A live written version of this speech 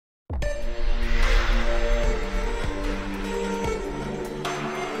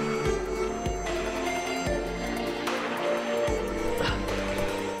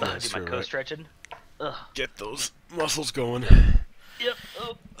That's do my true, co-stretching. Ugh. Get those muscles going. Yep.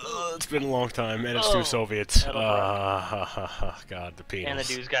 Oh. It's been a long time, and it's Oh. two Soviets. That'll God, the penals. And the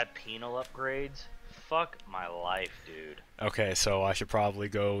dude's got penal upgrades. Fuck my life, dude. Okay, so I should probably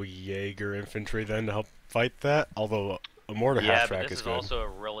go Jaeger infantry then to help fight that. Although a mortar half track this is is good. also a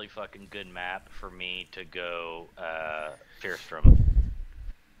really fucking good map for me to go Fierstrom.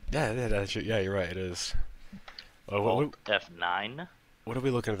 Yeah, you're right. It is. F9. What are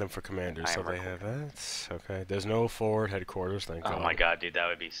we looking at them for commanders? So they have that. Okay. There's no forward headquarters. Thank God. Oh my god, dude, that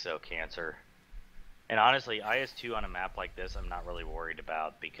would be so cancer. And honestly, IS-2 on a map like this, I'm not really worried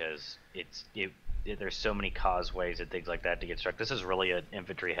about because there's so many causeways and things like that to get struck. This is really an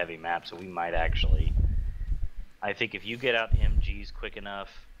infantry-heavy map, so we might actually. I think if you get out MGs quick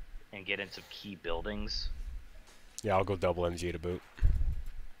enough and get in some key buildings. Yeah, I'll go double MG to boot.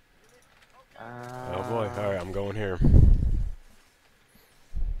 Oh boy! All right, I'm going here.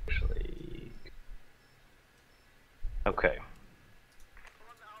 Actually, okay.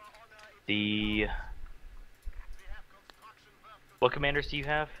 What commanders do you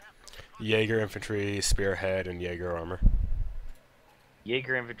have? Jaeger infantry, spearhead, and Jaeger armor.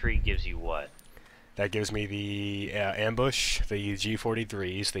 Jaeger infantry gives you what? That gives me the ambush, the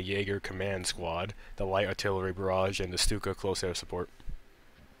G-43s, the Jaeger command squad, the light artillery barrage, and the Stuka close air support.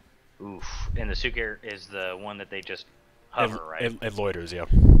 Oof. And the Stuka is the one that they just hover, right? It loiters, yeah.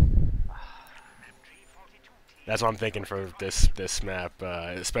 That's what I'm thinking for this map,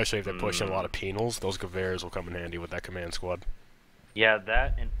 especially if they're pushing a lot of penals. Those Gewehr's will come in handy with that command squad. Yeah,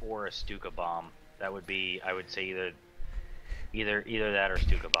 that or a Stuka bomb. That would be, I would say, either that or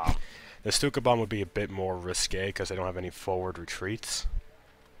Stuka bomb. The Stuka bomb would be a bit more risque because they don't have any forward retreats.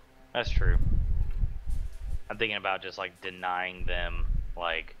 That's true. I'm thinking about just like denying them,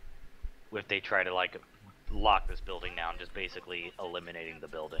 like if they try to like lock this building down, just basically eliminating the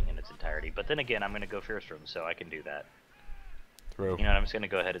building in its entirety. But then again, I'm going to go Fierstrom, so I can do that. True. You know, I'm just going to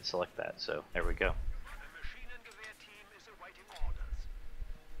go ahead and select that. So there we go.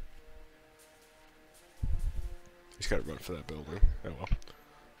 He's got to run for that building. Oh well.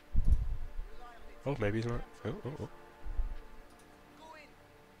 Oh, maybe he's not. Oh.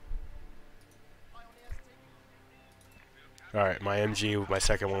 Alright, my MG, my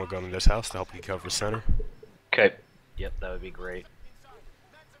second one will go in this house to help you cover center. Okay. Yep, that would be great.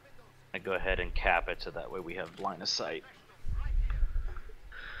 I go ahead and cap it so that way we have line of sight.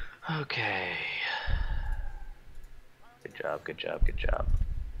 Okay. Good job, good job, good job.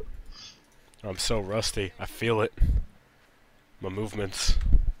 I'm so rusty. I feel it. My movements.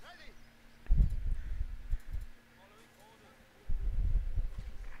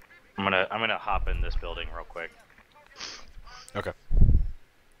 I'm gonna hop in this building real quick. Okay.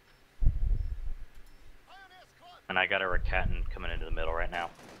 And I got a Ratheon coming into the middle right now.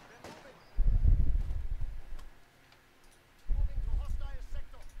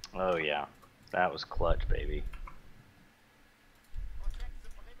 Oh yeah, that was clutch, baby.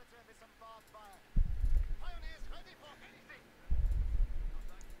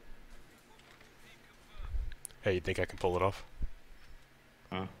 Hey, you think I can pull it off?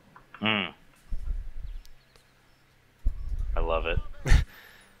 I love it.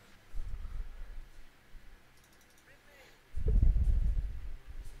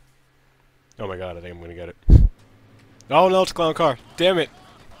 Oh my god, I think I'm gonna get it. Oh no, it's a clown car. Damn it!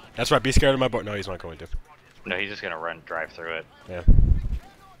 That's right, be scared of my boat. No, he's not going to. No, he's just gonna drive through it. Yeah.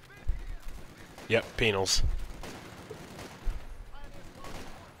 Yep, penals.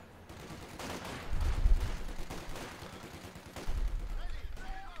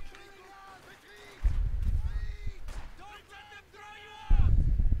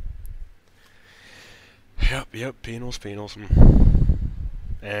 Yep, penals.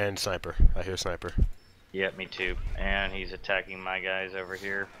 And sniper. I hear sniper. Yep, me too. And he's attacking my guys over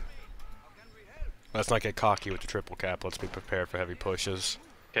here. Let's not get cocky with the triple cap. Let's be prepared for heavy pushes.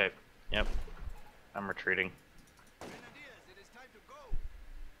 Okay, yep. I'm retreating. We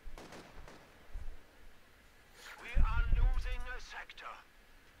are losing a sector.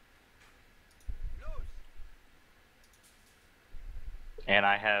 And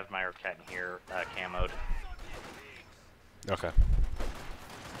I have my Ratheon here camoed. Okay.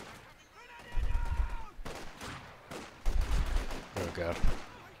 Oh god.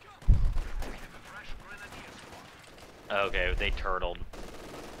 Okay, they turtled.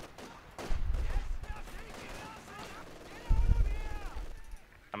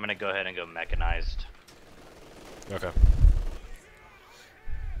 I'm gonna go ahead and go mechanized. Okay.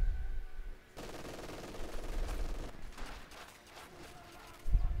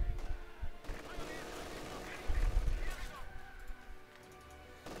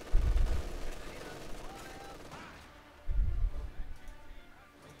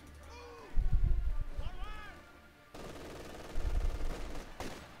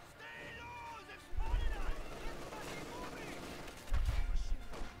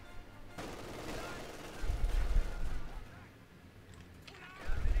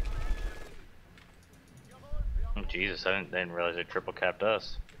 Jesus, I didn't realize they triple capped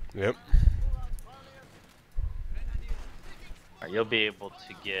us. Yep. Alright, you'll be able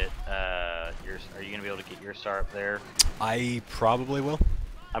to get your. Are you gonna be able to get your star up there? I probably will.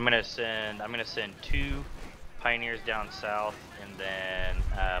 I'm gonna send 2 pioneers down south, and then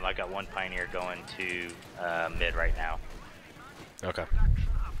I got 1 pioneer going to mid right now. Okay.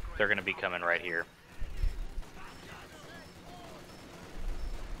 They're gonna be coming right here.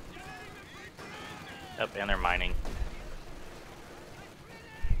 Up, and they're mining.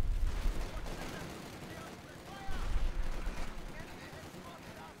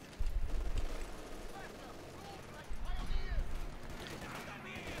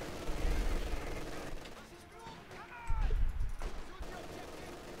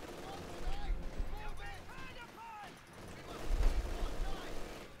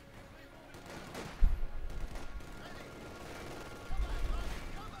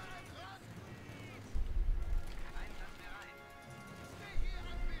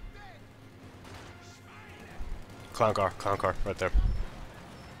 Clown car, right there.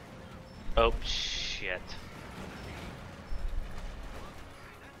 Oh shit.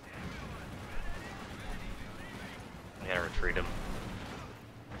 I gotta retreat him.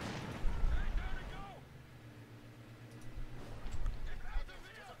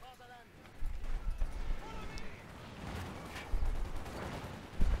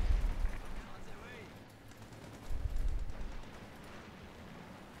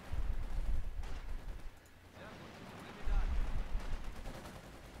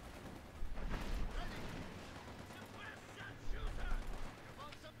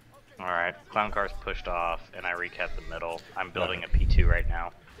 Alright, clown car's pushed off, and I recapped the middle. I'm building a P2 right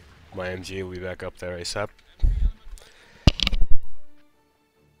now. My MG will be back up there ASAP.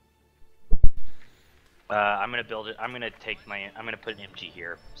 I'm gonna build it. I'm gonna put an MG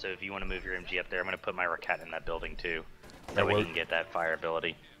here. So if you want to move your MG up there, I'm gonna put my Racat in that building too. That way he can get that fire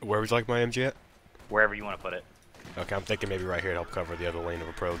ability. Where would you like my MG at? Wherever you want to put it. Okay, I'm thinking maybe right here to help cover the other lane of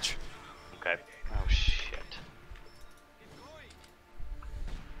approach. Okay. Oh shit.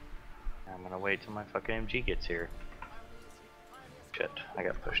 I'm gonna wait till my fucking MG gets here. Shit, I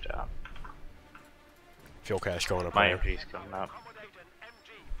got pushed out. Fuel cache going up My there. MG's coming up.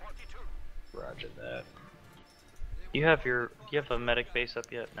 Roger that. You have a medic base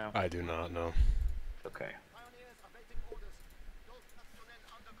up yet? No? I do not know. Okay.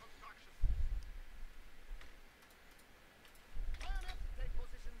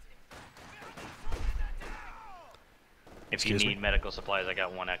 If you need medical supplies, I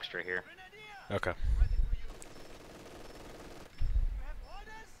got 1 extra here. Okay.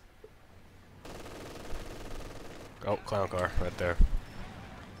 Oh, clown car, right there.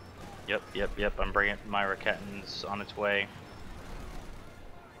 Yep. I'm bringing my Racatons on its way.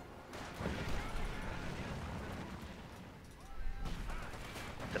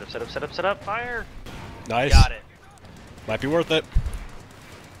 Set up, fire! Nice. Got it. Might be worth it.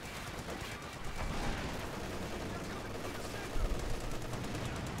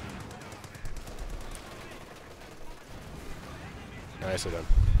 Nice of them.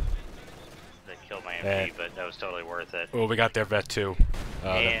 They killed my MG, but that was totally worth it. Well, we got their Vet 2.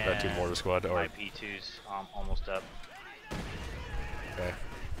 Vet 2 mortar squad. My P2's almost up. Okay.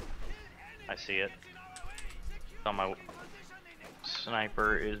 I see it. So my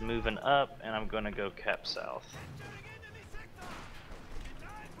sniper is moving up, and I'm gonna go cap south.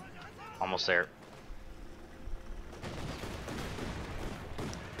 Almost there.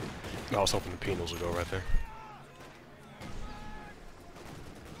 I was hoping the penals would go right there.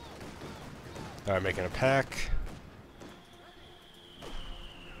 Alright, making a pack.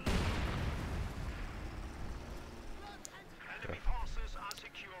 Okay.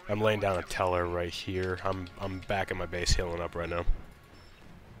 I'm laying down a teller right here. I'm back at my base healing up right now.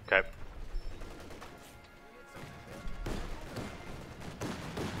 Okay.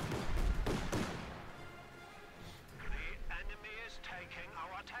 The enemy is taking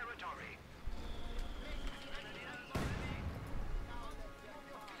our territory.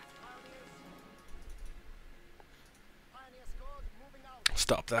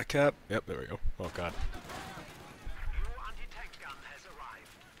 Stop that cap. Yep, there we go. Oh god. New anti-tank gun has arrived.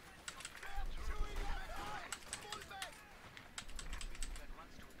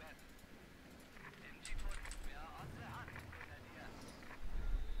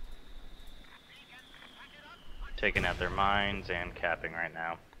 Taking out their mines and capping right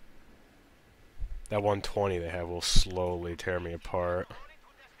now. That 120 they have will slowly tear me apart.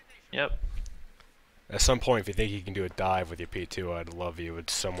 Yep. At some point, if you think you can do a dive with your P2, I'd love you.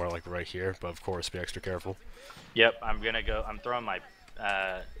 It's somewhere like right here, but of course, be extra careful. Yep, I'm gonna go. I'm throwing my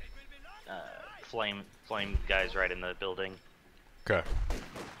flame guys right in the building. Okay.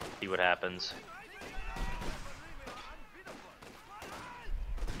 See what happens.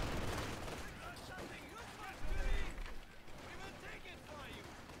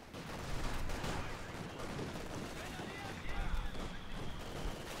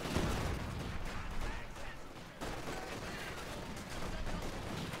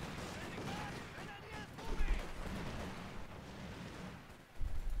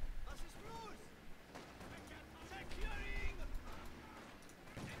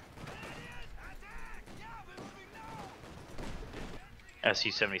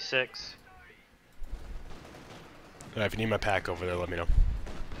 SU-76. If you need my pack over there, let me know.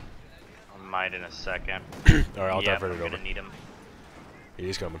 I might in a second. Alright, I'll Yeah, divert it I'm over. gonna need him.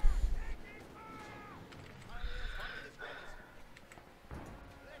 He's coming.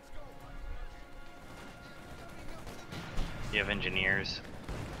 You have engineers?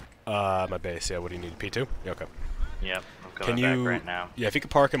 My base, yeah, what do you need? P2? Yeah, okay. Yep, I'm Can coming you... back right now. Yeah, if you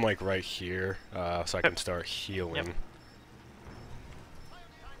could park him, like, right here, so I can start healing. Yep.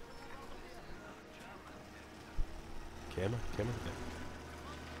 Camera?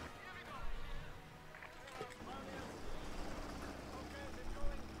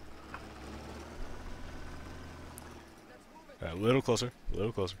 Yeah. A little closer, a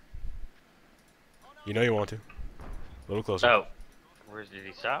little closer. You know you want to. A little closer. Oh. Where did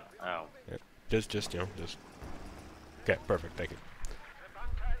he stop? Oh. Yeah. Just. Okay, perfect, thank you. The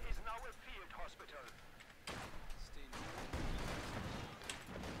bunker is now a field hospital.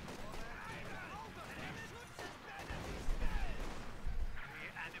 The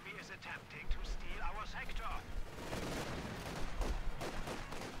enemy is attempting to steal our sector.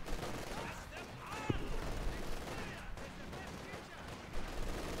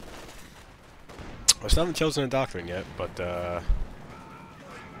 I still haven't chosen a doctrine yet, but, yeah,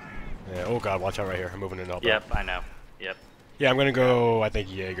 oh god, watch out right here. I'm moving in up. Yep, I know. Yep. Yeah, I'm gonna go, I think,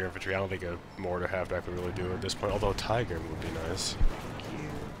 Jaeger infantry. I don't think a mortar half could really do it at this point, although Tiger would be nice.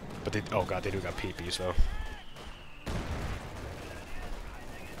 But they, oh god, they do got PP, so.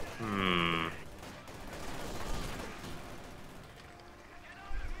 I'm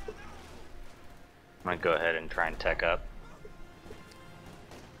gonna go ahead and try and tech up.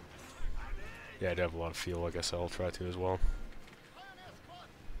 Yeah, I do have a lot of fuel, I guess I'll try to as well.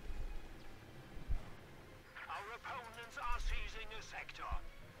 Our opponents are seizing a sector.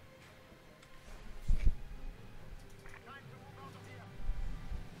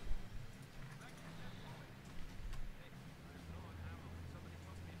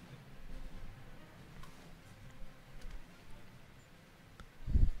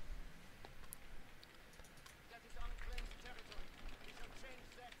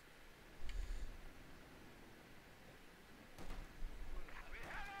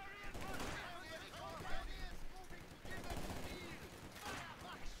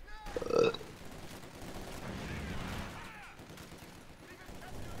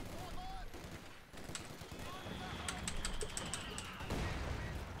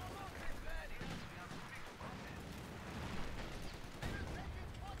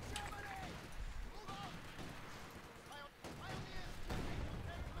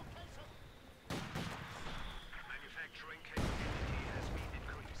 Manufacturing capability has been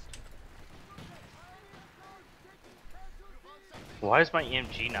increased. Why is my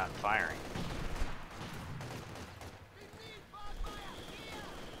EMG not firing?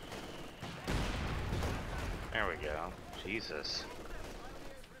 There we go. Jesus.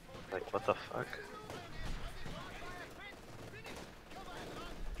 Like, what the fuck?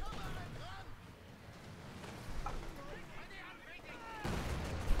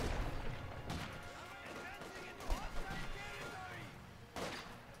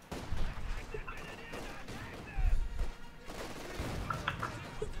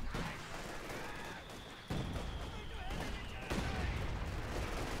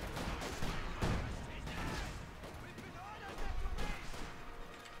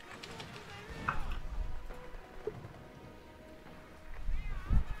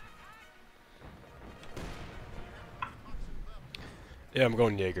 Yeah, I'm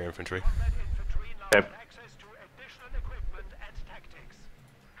going Jaeger infantry. Combat infantry now Yep. have access to additional equipment and tactics.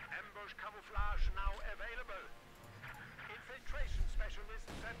 Ambush camouflage now available. Infiltration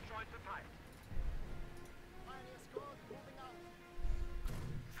specialists have joined the fight.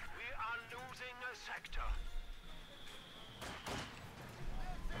 We are losing a sector.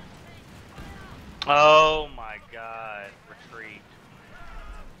 Oh my god. Retreat.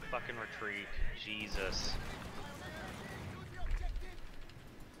 Fucking retreat. Jesus.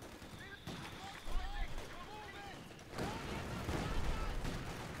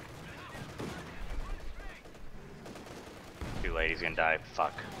 too late. He's gonna die.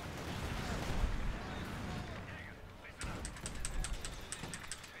 Fuck.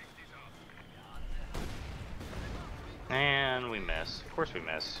 And we miss. Of course we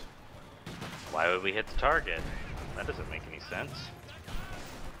miss. Why would we hit the target? That doesn't make any sense.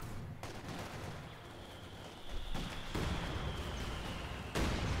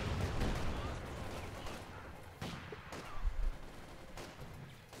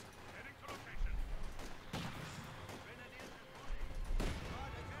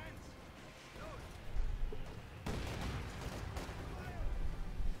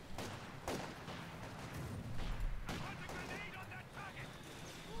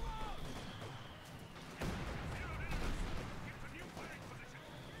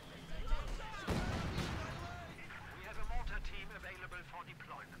 We have a mortar team available for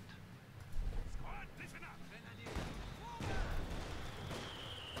deployment. Squad, listen up.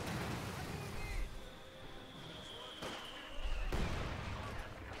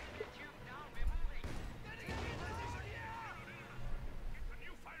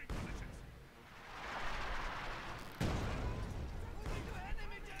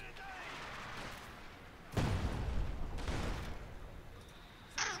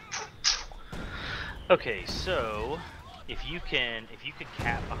 Okay, so if you could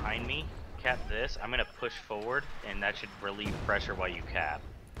cap behind me, cap this, I'm gonna push forward, and that should relieve pressure while you cap,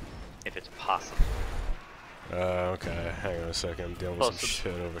 if it's possible. Okay, hang on a second. I'm dealing with some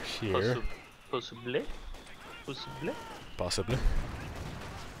shit over here. Possibly. Possibly. Possibly.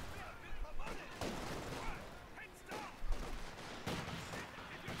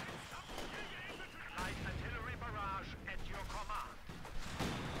 Light artillery barrage at your command.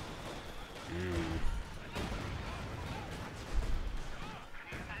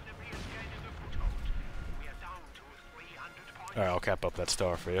 The enemy is gaining a foothold. We are down to 300 points. Alright, I'll cap up that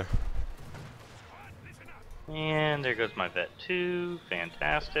star for you. And there goes my vet 2.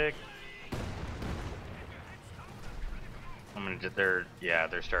 Fantastic. I'm gonna just, they're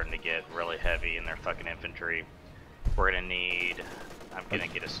starting to get really heavy in their fucking infantry. We're gonna need, I'm gonna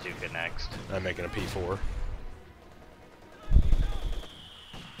get a Stuka next. I'm making a P4.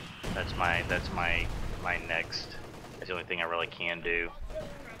 That's my next. That's the only thing I really can do.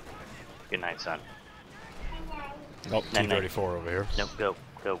 Good night, son. Oh, Night, night. T-34 over here. Nope, go,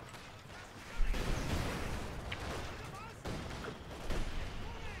 go.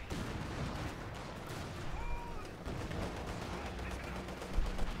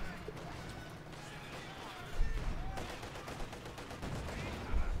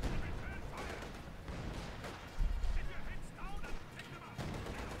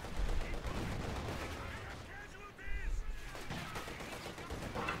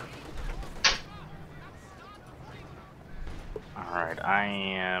 Alright,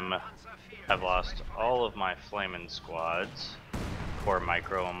 I've lost all of my flaming squads. Core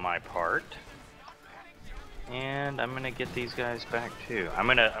micro on my part. And I'm gonna get these guys back too. I'm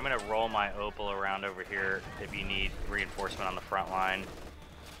gonna roll my Opal around over here if you need reinforcement on the front line.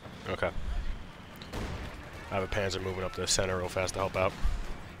 Okay. I have a Panzer moving up the center real fast to help out.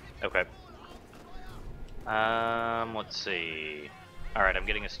 Okay. Let's see. Alright, I'm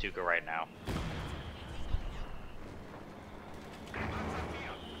getting a Stuka right now.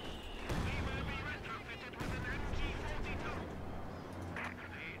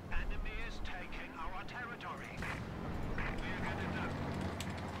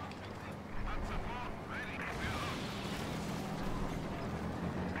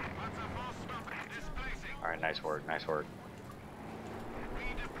 Alright, nice work, nice work.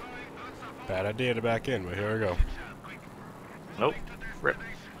 Bad idea to back in, but here we go. Nope. Rip.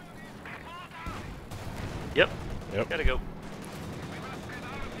 Yep. Yep. Gotta go.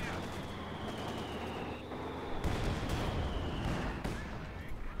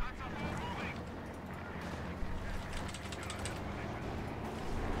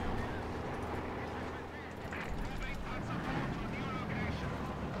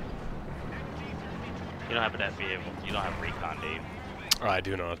 You don't happen to be able. You don't have recon, do you? Oh, I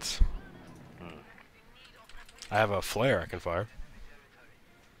do not. I have a flare I can fire.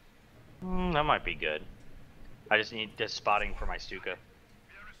 That might be good. I just need this spotting for my Stuka.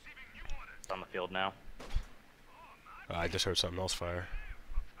 It's on the field now. I just heard something else fire.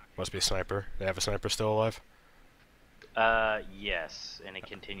 Must be a sniper. They have a sniper still alive? Yes, and it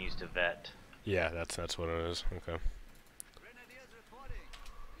continues to vet. Yeah, that's what it is. Okay.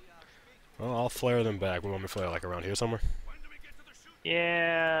 Well, I'll flare them back. We want me to flare like around here somewhere?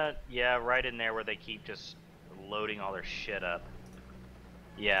 Yeah, right in there where they keep just loading all their shit up.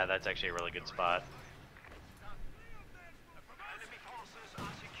 Yeah, that's actually a really good spot. Enemy forces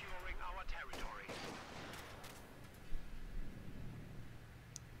are securing our territory.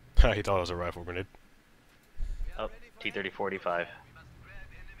 He thought it was a rifle grenade. Oh, T-30-45.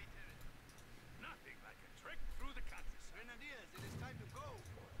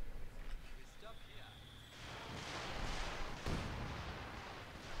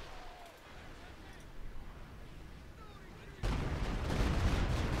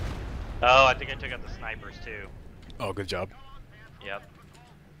 Oh, I think I took out the snipers too. Oh, good job. Yep.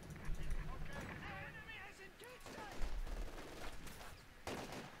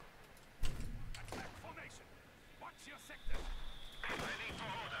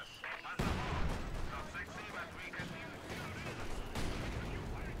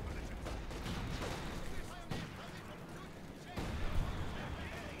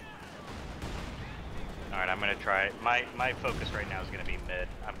 Alright, I'm gonna try it. My focus right now is gonna be mid.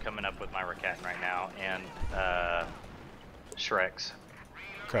 I'm coming up with my Ratheon right now and Shreks.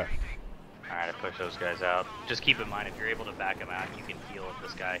 Okay. Alright, I push those guys out. Just keep in mind, if you're able to back them out, you can heal with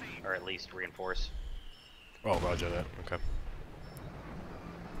this guy, or at least reinforce. Oh, roger that. Okay.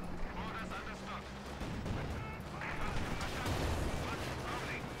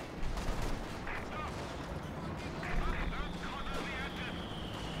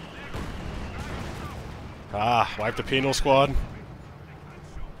 Ah, wipe the penal squad.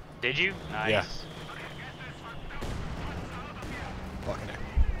 Did you? Nice. Yeah. Fucking heck.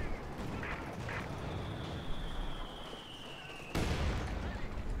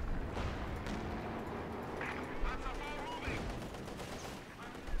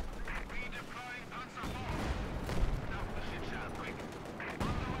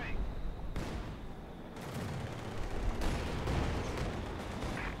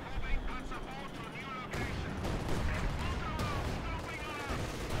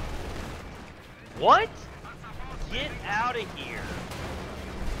 What? Get out of here.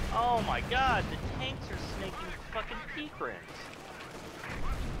 Oh my god, the tanks are snaking fucking peak rings.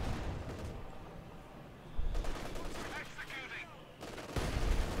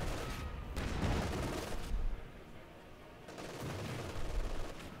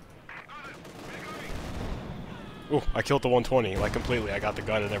 Ooh, I killed the 120, like completely. I got the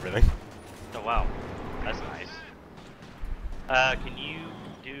gun and everything. Oh wow, that's nice. Can you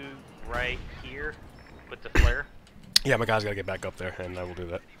do right here with the flare? Yeah, my guy's gotta get back up there, and I will do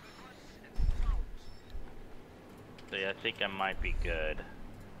that. So yeah, I think I might be good.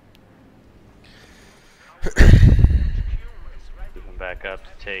 Moving back up to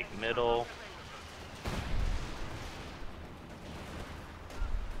take middle.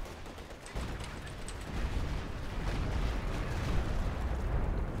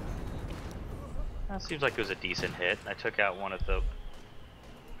 That seems like it was a decent hit. I took out one of the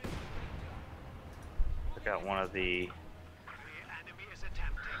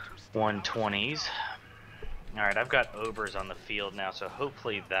 120's. Alright, I've got obers on the field now, so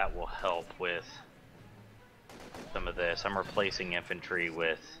hopefully that will help with some of this. I'm replacing infantry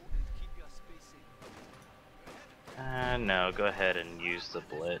with... no, go ahead and use the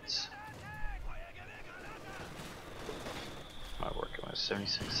blitz. Am I working with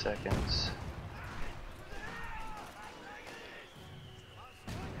 76 seconds?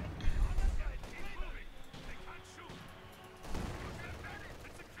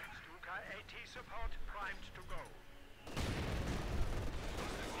 Support primed to go.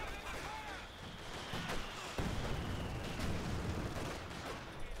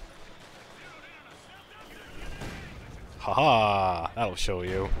 Haha, that'll show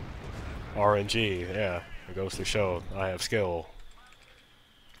you. RNG, yeah, it goes to show I have skill.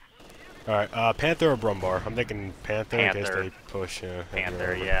 Alright, Panther or Brumbar? I'm thinking Panther in case they push.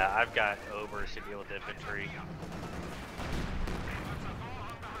 Panther, yeah. I've got obers to deal with infantry.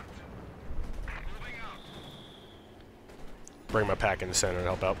 Bring my pack in the center and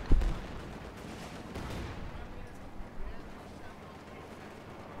help out.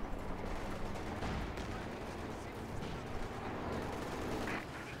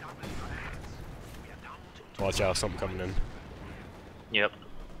 Watch out, something coming in. Yep.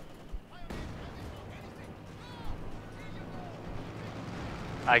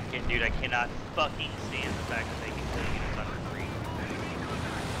 Dude, I cannot fucking stand the fact that they can kill units on retreat.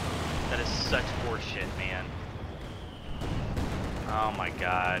 That is such horseshit, man. Oh my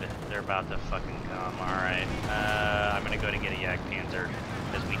god, they're about to fucking come. Alright, I'm gonna go to get a Yak Panther,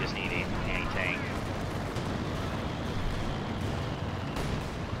 because we just need a tank.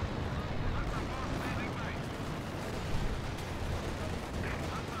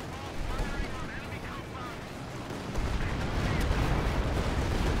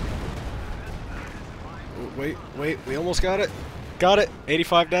 Wait, we almost got it. Got it,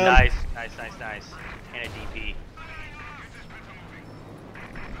 85 down. Nice. And a DP.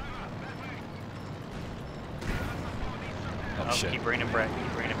 Oh, shit. keep bringing it back.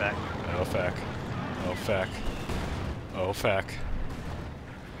 Keep bringing it back. Oh, fuck. Oh, fuck. Oh, fuck.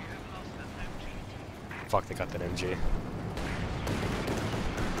 Fuck, they got that MG.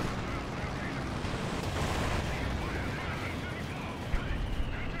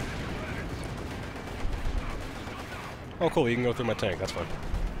 Oh, cool, you can go through my tank, that's fine.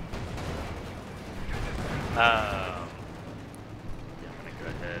 Yeah, I'm gonna go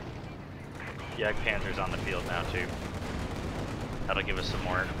ahead. Yeah, Panther's on the field now, too. That'll give us some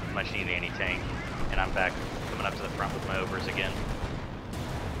more machine anti-tank. And I'm back, coming up to the front with my overs again.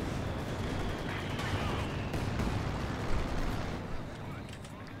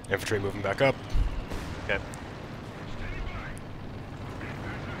 Infantry moving back up. Okay.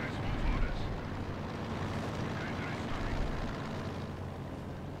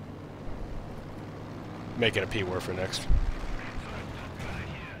 Making a P-war for next.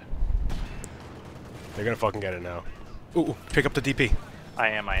 They're gonna fucking get it now. Ooh, pick up the DP. I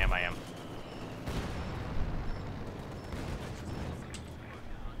am.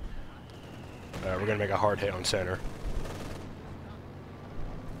 We're gonna make a hard hit on center.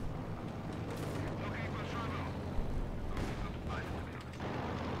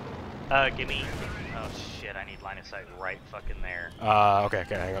 Give me... Oh shit, I need line of sight right fucking there. Okay,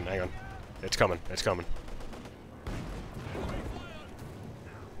 hang on. It's coming.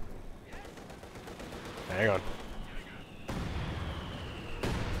 Hang on.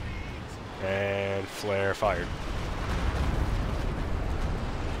 And flare fired.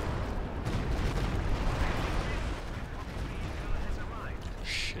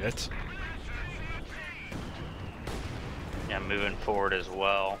 Shit. Yeah, I'm moving forward as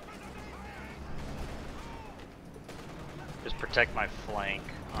well. Just protect my flank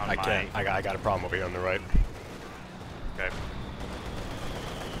on I can't. I got a problem over here on the right. Okay.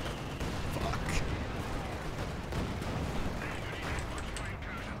 Fuck.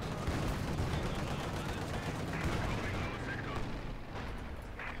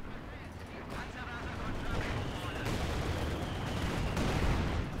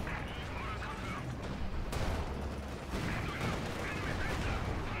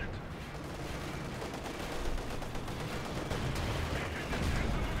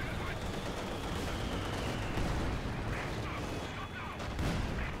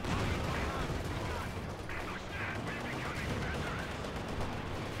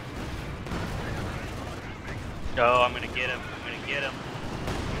 Oh, I'm gonna get him.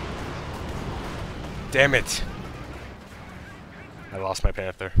 Damn it! I lost my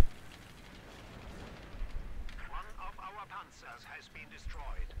Panther. One of our Panthers has been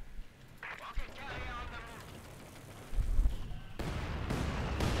destroyed. Rocket carrier on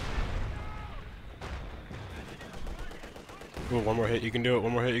the move. Ooh, one more hit, you can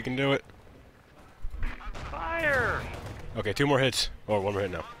do it. Fire! Okay, 2 more hits. Or 1 more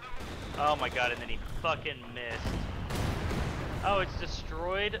hit now. Oh my god, and then he fucking missed. Oh, it's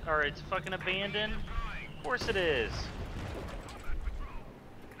destroyed? Or it's fucking abandoned? Of course it is.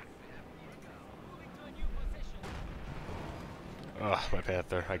 Ugh, my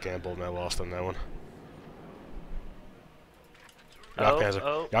Panther. I gambled and I lost on that one.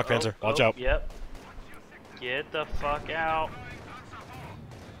 Yak Panzer, watch out. Yep. Get the fuck out.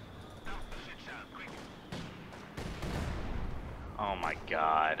 Oh my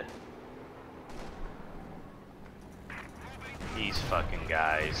god. These fucking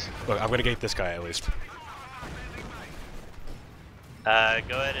guys. Look, I'm gonna gate this guy at least. Go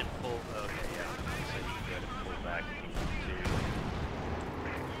ahead and pull. Okay, yeah. So you can go ahead and pull back if you want to.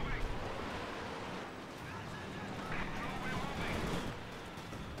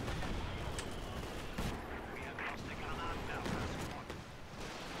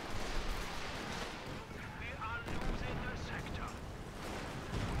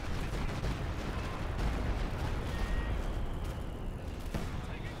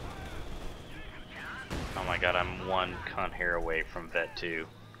 Oh my god, I'm one cunt hair away from Vet 2.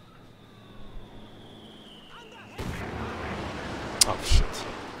 Oh shit.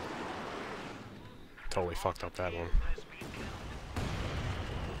 Totally fucked up that one.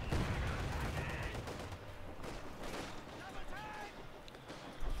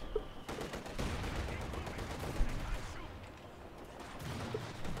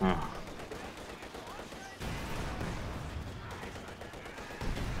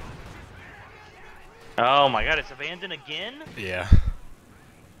 Oh my god, it's abandoned again? Yeah.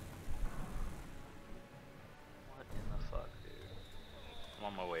 What in the fuck, dude? I'm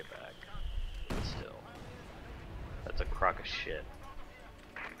on my way back. But still. That's a crock of shit.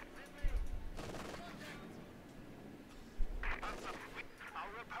 Our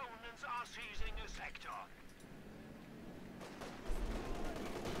opponents are seizing a sector.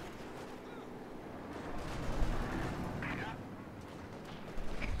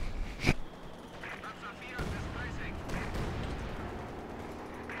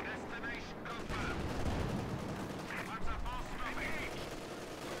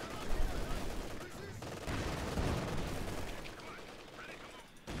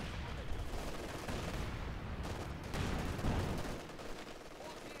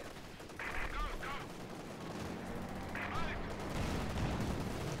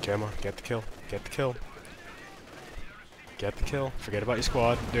 Come on, get the kill. Get the kill. Get the kill. Forget about your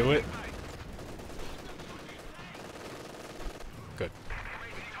squad. Do it. Good.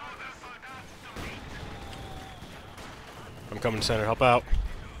 I'm coming to center. Help out.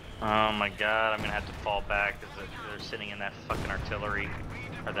 Oh my god, I'm gonna have to fall back because they're sitting in that fucking artillery.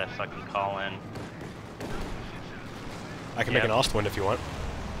 Or that fucking call-in. I can make an Ostwind if you want.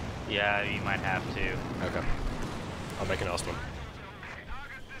 Yeah, you might have to. Okay. I'll make an Ostwind.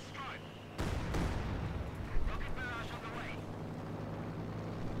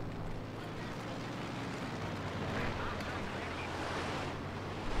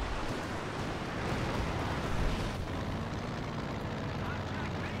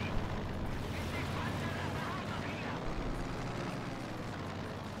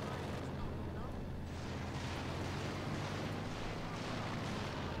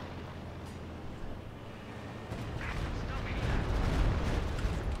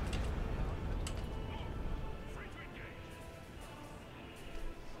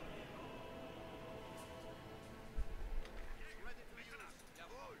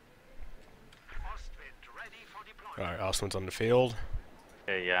 Alright, Ostwind's on the field.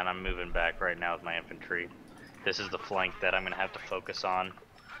 Okay, yeah, and I'm moving back right now with my infantry. This is the flank that I'm gonna have to focus on.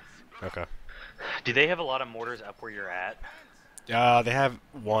 Okay. Do they have a lot of mortars up where you're at? They have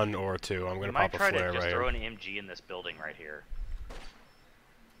 1 or 2. I'm gonna pop a flare might try to just right throw here. an MG in this building right here.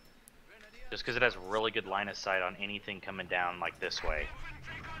 Just because it has really good line of sight on anything coming down like this way.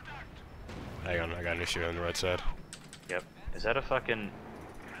 Hang on, I got an issue on the right side. Yep. Is that a fucking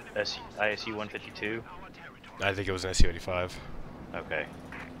ISU 152? I think it was an SU-85. Okay.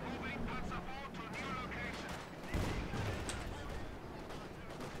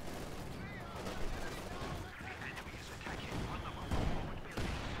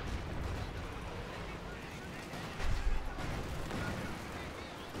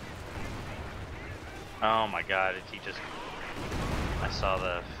 Oh my god, he just... I saw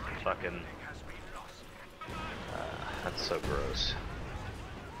the fucking... that's so gross.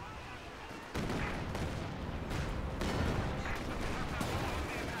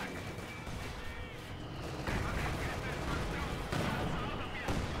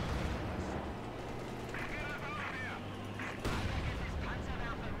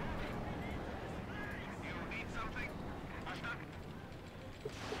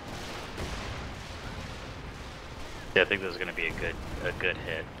 Yeah, I think this is going to be a good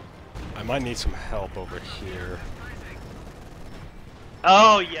hit. I might need some help over here.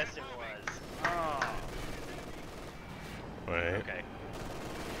 Oh, yes it was. Oh. Wait. Okay.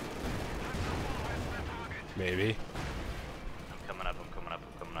 Maybe. I'm coming up, I'm coming up,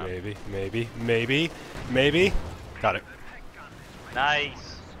 I'm coming up. Maybe. Maybe. Maybe. Maybe. Got it.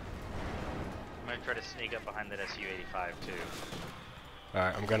 Nice! I'm going to try to sneak up behind that SU-85 too.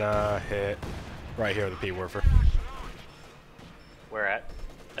 Alright, I'm gonna hit right here with the P-Werfer. Where at?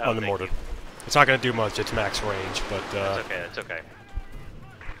 Oh, On the thank mortar. you. It's not gonna do much, it's max range, but That's okay, that's okay.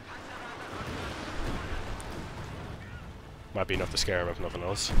 might be enough to scare him if nothing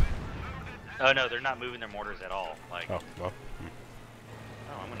else. Oh no, they're not moving their mortars at all. Like, Oh, well.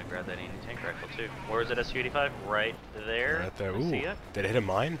 oh, I'm gonna grab that anti-tank rifle too. Where is it, SU-85? Right there. Right there. I Ooh. see it. Did it hit a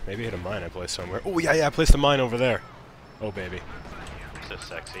mine? Maybe it hit a mine I placed somewhere. Oh, yeah, I placed a mine over there. Oh, baby. So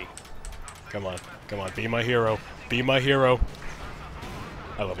sexy. Come on. Come on. Be my hero. Be my hero.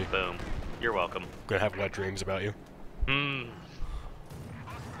 I love you. Boom. You're welcome. Gonna have wet dreams about you. Hmm.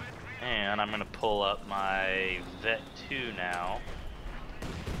 And I'm gonna pull up my Vet 2 now.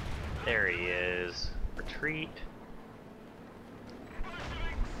 There he is. Retreat.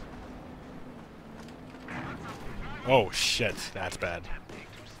 Oh, shit. That's bad.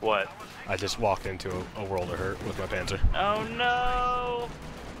 What? I just walked into a world of hurt with my Panther. Oh no!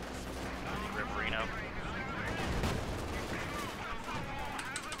 Ripperino.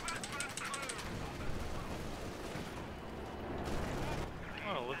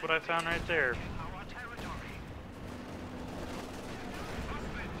 Oh, look what I found right there.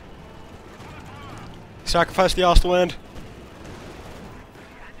 Sacrifice the Ostwind.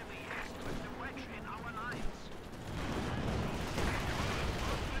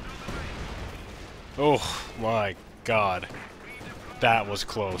 Oh my god. That was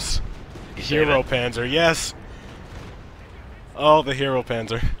close. Hero Panzer, yes! Oh, the Hero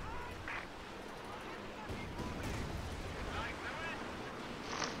Panzer.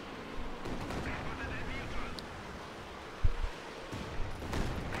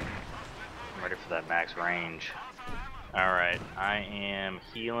 I'm ready for that max range. Alright, I am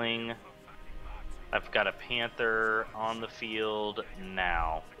healing. I've got a Panther on the field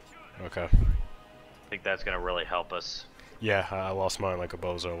now. Okay. I think that's going to really help us. Yeah, I lost mine like a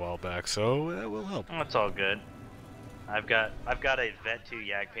bozo a while back, so it will help. That's all good. I've got a Vet 2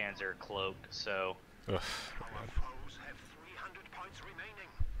 Jagdpanzer cloaked, so Ugh. Our foes have 300 points remaining.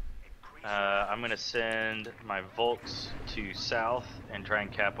 Increase I'm gonna send my Volks to south and try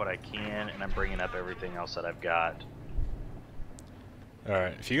and cap what I can, and I'm bringing up everything else that I've got.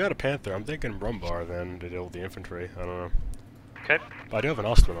 Alright, if you got a Panther, I'm thinking Rumbar then to deal with the infantry. I don't know. Okay. But I do have an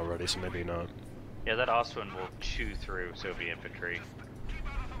Ostwin already, so maybe not. Yeah, that Ostwin will chew through Soviet infantry. keep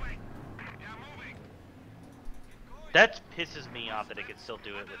out of the way. They are moving. That pisses me off that it can still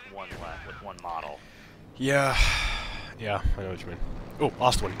do it with one model. Yeah. Yeah, I know what you mean. Oh,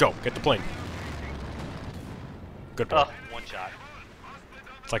 Ostwin, go! Get the plane! Good boy. Oh, one shot.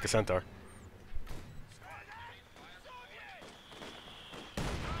 It's like a centaur.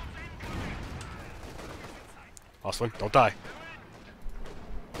 Ostwin, don't die.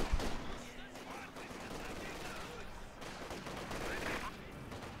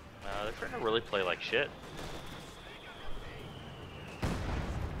 They're trying to really play like shit.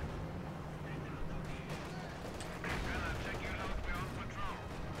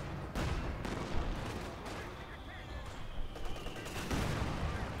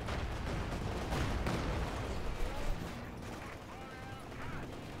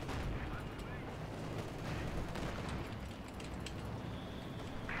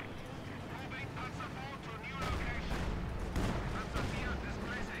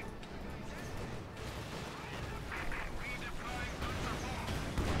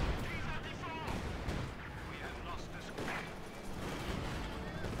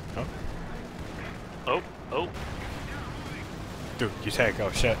 Oh, oh. Dude, you tank.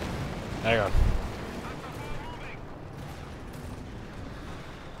 Oh shit. Hang on.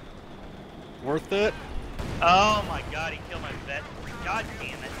 Worth it? Oh my god, he killed my vet. God damn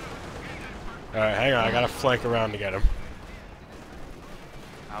it. Alright, hang on. I gotta flank around to get him.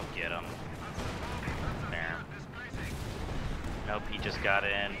 I'll get him. There. Nope, he just got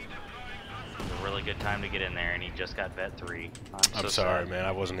in. It was a really good time to get in there, and he just got vet 3. I'm so sorry, sad. man.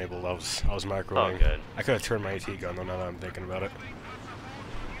 I wasn't able. I was microwaving. All good. I could have turned my AT gun though. Now that I'm thinking about it.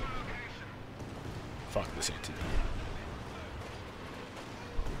 Fuck this AT.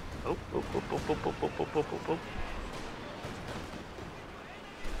 Oh, oh, oh, oh, oh, oh, oh, oh, oh, oh, oh.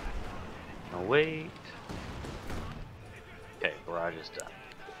 No, wait. Okay, barrage is done.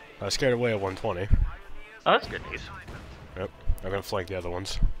 I scared away a 120. Oh, that's good news. Yep. I'm gonna flank the other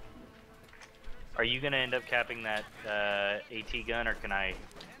ones. Are you gonna end up capping that AT gun, or can I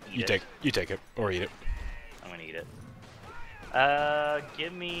eat it? You take it or eat it. I'm gonna eat it.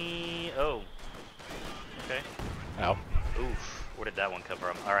 Give me. Oh. Okay. Ow. Oof. Where did that one come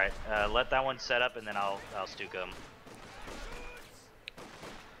from? All right. Let that one set up, and then I'll stook him.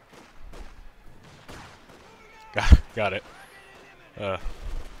 Got it. There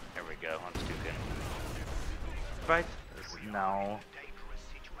we go. I'm stooking. Right. No. Dangerous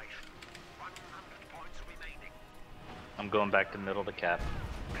situation. 100 points remaining. I'm going back to middle to cap.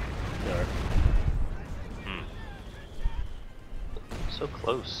 Alright. So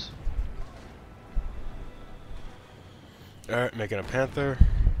close. Alright, making a Panther.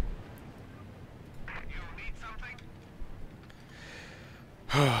 You need something?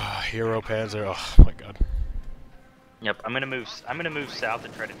 Hero Panzer. Oh my god. Yep. I'm gonna move south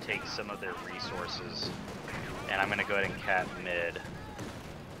and try to take some of their resources, and I'm gonna go ahead and cap mid.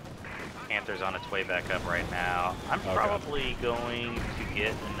 Panther's on its way back up right now. I'm Okay. probably going to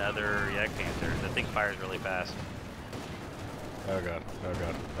get another Jagdpanzer. The thing fires really fast. Oh god. Oh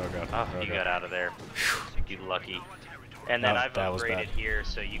god. Oh god. Oh, Oh you god. got out of there. You lucky. And then I've that was upgraded bad. here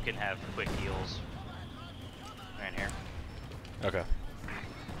so you can have quick heals. Right here. Okay.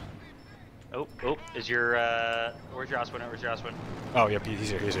 Oh, oh, is your, where's your Ostwind? Where's your Ostwind? Oh, yep, he's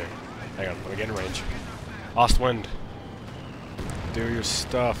here, he's here. Hang on, let me get in range. Ostwind. Do your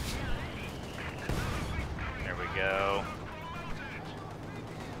stuff. There we go.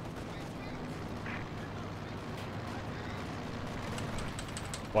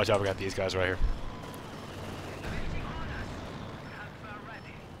 Watch out, we got these guys right here.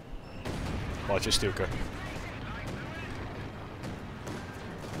 Watch your Stuka.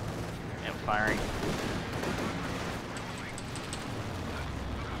 And firing.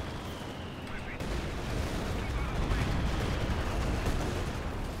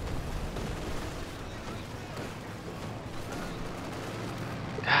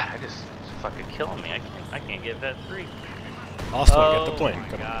 God, it's fucking killing me. I can't get vet 3. Ostwind, get the plane. Oh my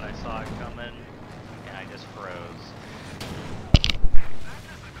Come on. god, I saw it coming, and I just froze.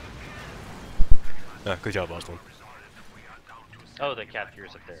 Good job, Ostwind. Oh, the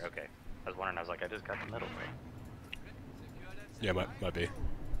capture's up there. Okay. I was wondering. I was like, I just got the middle thing. Yeah, might be.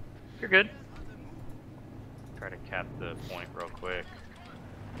 You're good. Try to cap the point real quick.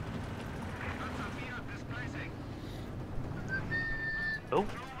 Oh.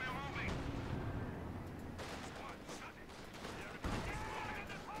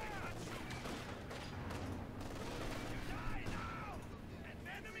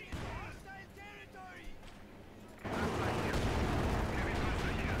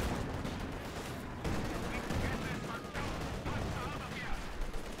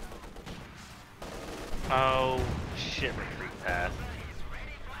 Oh, shit, retreat path.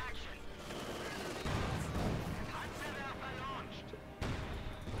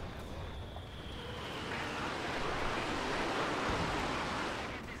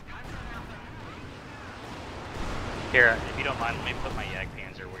 Here, if you don't mind, let me put my Yag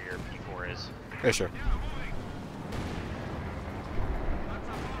Panzer where your P4 is. Yeah, sure.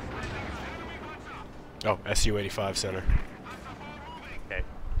 Oh, SU-85 center. Okay.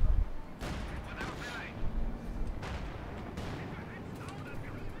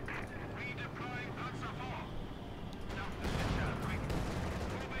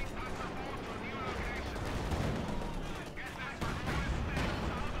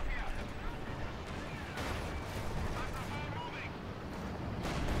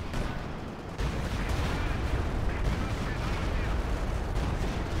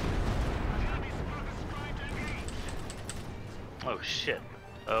 Oh shit.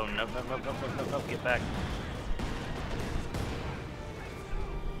 Oh no, get back.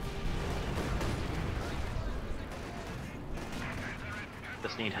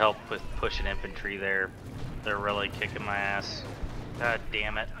 Just need help with pushing infantry there. They're really kicking my ass. God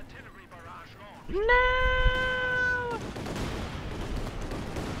damn it. No!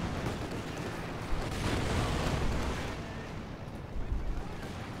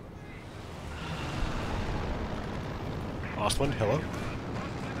 Ostwind, hello?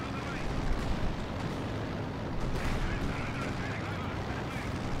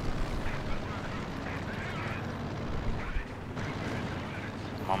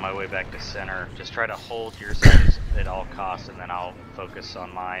 I'm on my way back to center. Just try to hold your side at all costs and then I'll focus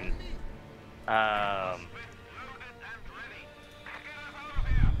on mine.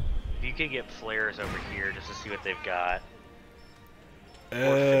 If you could get flares over here just to see what they've got.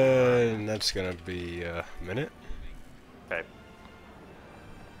 And that's gonna be a minute. Okay.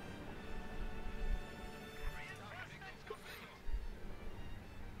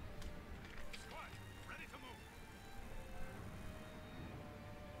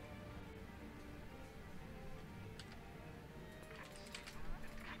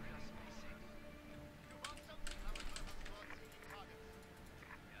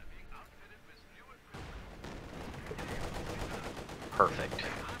 Perfect.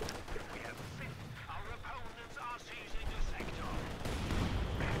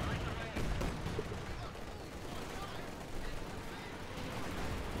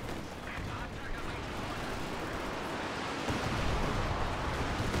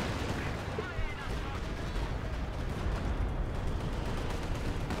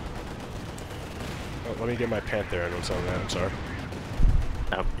 Oh, let me get my Panther in on some of that, I'm sorry.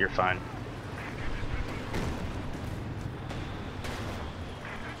 Nope, you're fine.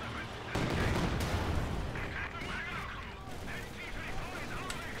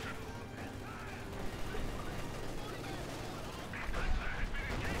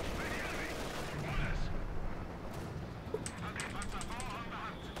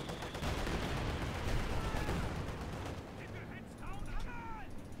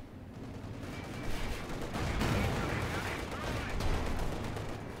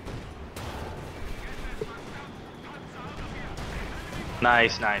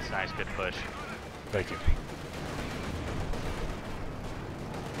 Nice, nice, nice. Good push. Thank you.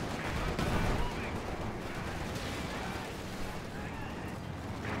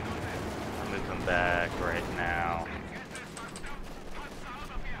 I'm moving back right now.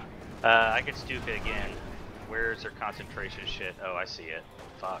 I could Stuka again. Where's their concentration shit? Oh, I see it.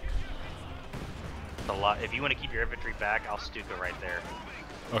 Fuck. It's a lot. If you want to keep your infantry back, I'll Stuka right there.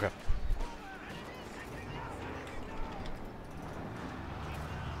 Okay.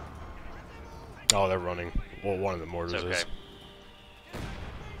 Oh, they're running. Well, one of the mortars It's okay. is.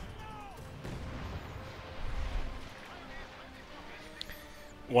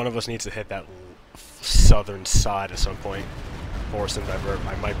 One of us needs to hit that southern side at some point. Force and divert.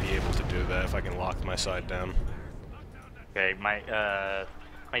 I might be able to do that if I can lock my side down. Okay, my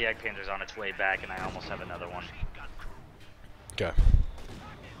Yag Panzer's on its way back, and I almost have another one. Okay.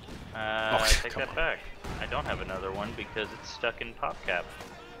 I take that back. I don't have another one because it's stuck in PopCap.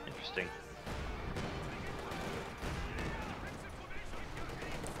 Interesting.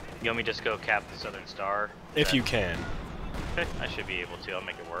 You want me to just go cap the Southern Star? If you can. Okay, I should be able to. I'll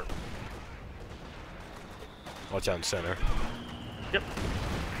make it work. Watch out in center. Yep.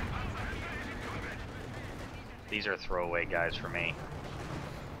 These are throwaway guys for me.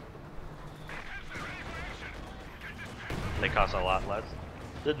 They cost a lot less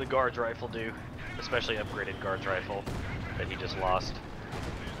than the guard's rifle do, especially upgraded guard's rifle that he just lost.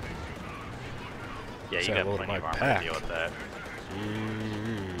 Yeah, you got plenty of armor to deal with that.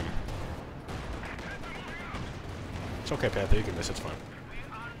 It's okay, Panther. You can miss. It's fine.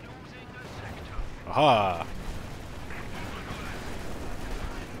 Aha!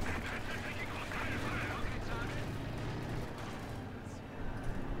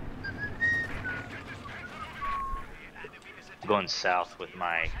 I'm going south with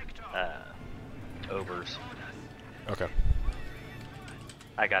my overs. Okay.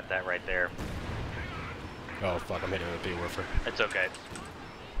 I got that right there. Oh fuck! I'm hitting with a B-Woofer. It's okay.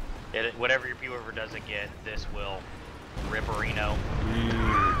 Whatever your P-Woofer doesn't get, this will Ripperino.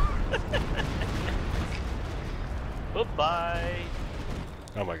 Bye-bye.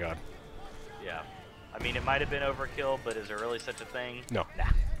 Oh my god. Yeah. I mean, it might have been overkill, but is there really such a thing? No. Nah.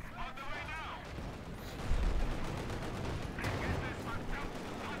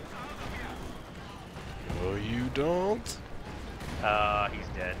 No, you don't. He's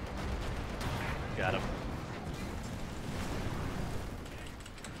dead. Got him.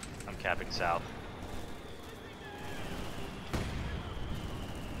 I'm capping south.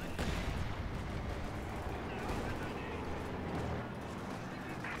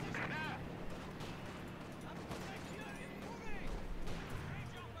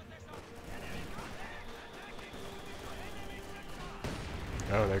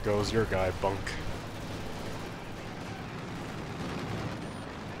 Oh, there goes your guy, Bunk.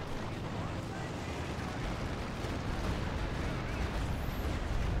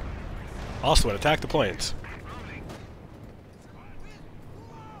 Also, attack the planes.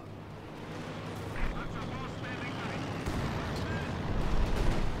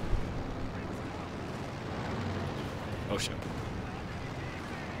 Oh shit.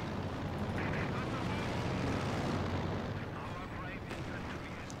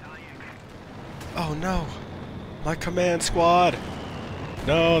 Oh no! My command squad!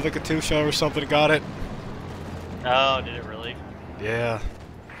 No, the Katusha or something got it. Oh, did it really? Yeah.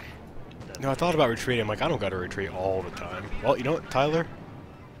 No, I thought about retreating. I'm like, I don't gotta retreat all the time. Well, you know what, Tyler?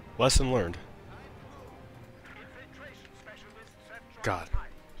 Lesson learned. God.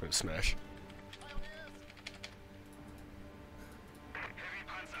 I'm gonna smash.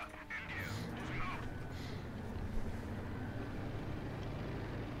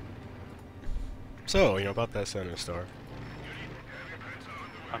 So, you know about that center star.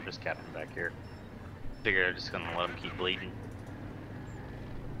 I'm just capping back here. Figure I'm just gonna let him keep bleeding.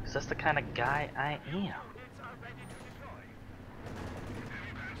 Cause that's the kind of guy I am.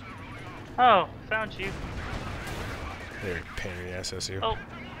 Oh, found you. There, pain in the ass, SU. Oh,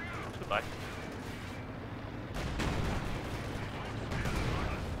 goodbye.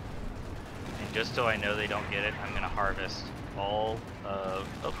 And just so I know they don't get it, I'm gonna harvest all of.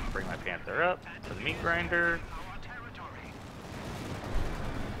 Oh, bring my Panther up to the meat grinder.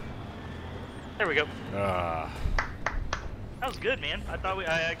 There we go. Ah. That was good, man. I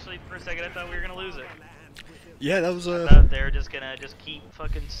actually, for a second, I thought we were gonna lose it. Yeah, that was I thought they were just gonna keep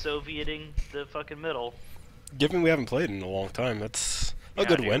fucking Sovieting the fucking middle. Given we haven't played in a long time, that's a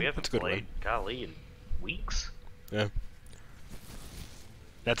good win. That's a good win. Golly, in weeks. Yeah.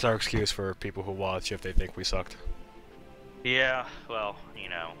 That's our excuse for people who watch if they think we sucked. Yeah, well, you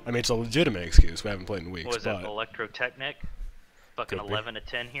know. I mean, it's a legitimate excuse. We haven't played in weeks. What was that, but Electrotechnic? Fucking 11 to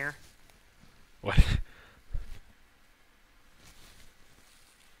 10 here. What?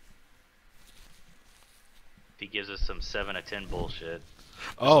 He gives us some 7 to 10 bullshit.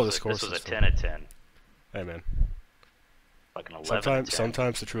 Oh, this course was is a 10 to 10. Hey, man. Fucking 11 to 10.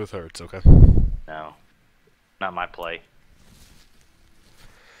 Sometimes the truth hurts, okay? No. Not my play.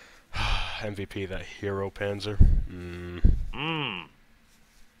 MVP, that Hero Panzer.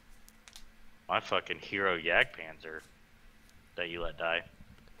 My fucking Hero Jagdpanzer that you let die.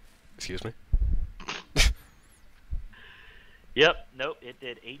 Excuse me? Yep, nope, it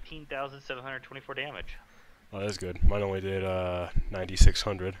did 18,724 damage. Oh, that's good. Mine only did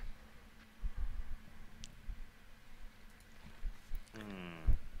 9,600.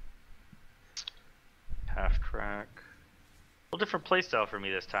 Half track. A little different playstyle for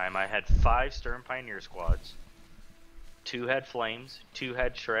me this time. I had 5 Stern Pioneer squads. 2 had Flames, 2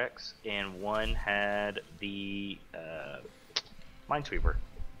 had Shreks, and 1 had the Minesweeper.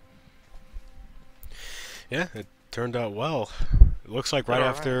 Yeah, it turned out well. At looks like right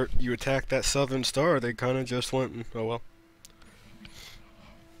Alright. after you attacked that southern star, they kind of just went, oh well.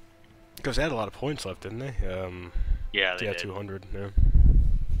 Because they had a lot of points left, didn't they? Yeah, they yeah, did. 200, yeah.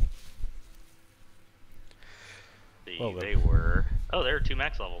 Well, They were... Oh, there are 2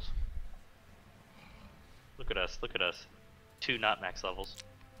 max levels. Look at us, look at us. 2 not max levels.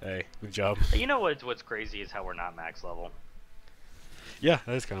 Hey, good job. You know what's crazy is how we're not max level. Yeah,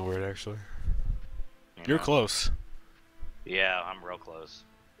 that is kind of weird, actually. You You're know? close. Yeah, I'm real close.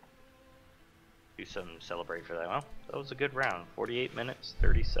 Do some celebrate for that. Well, that was a good round. 48 minutes,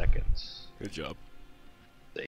 30 seconds. Good job.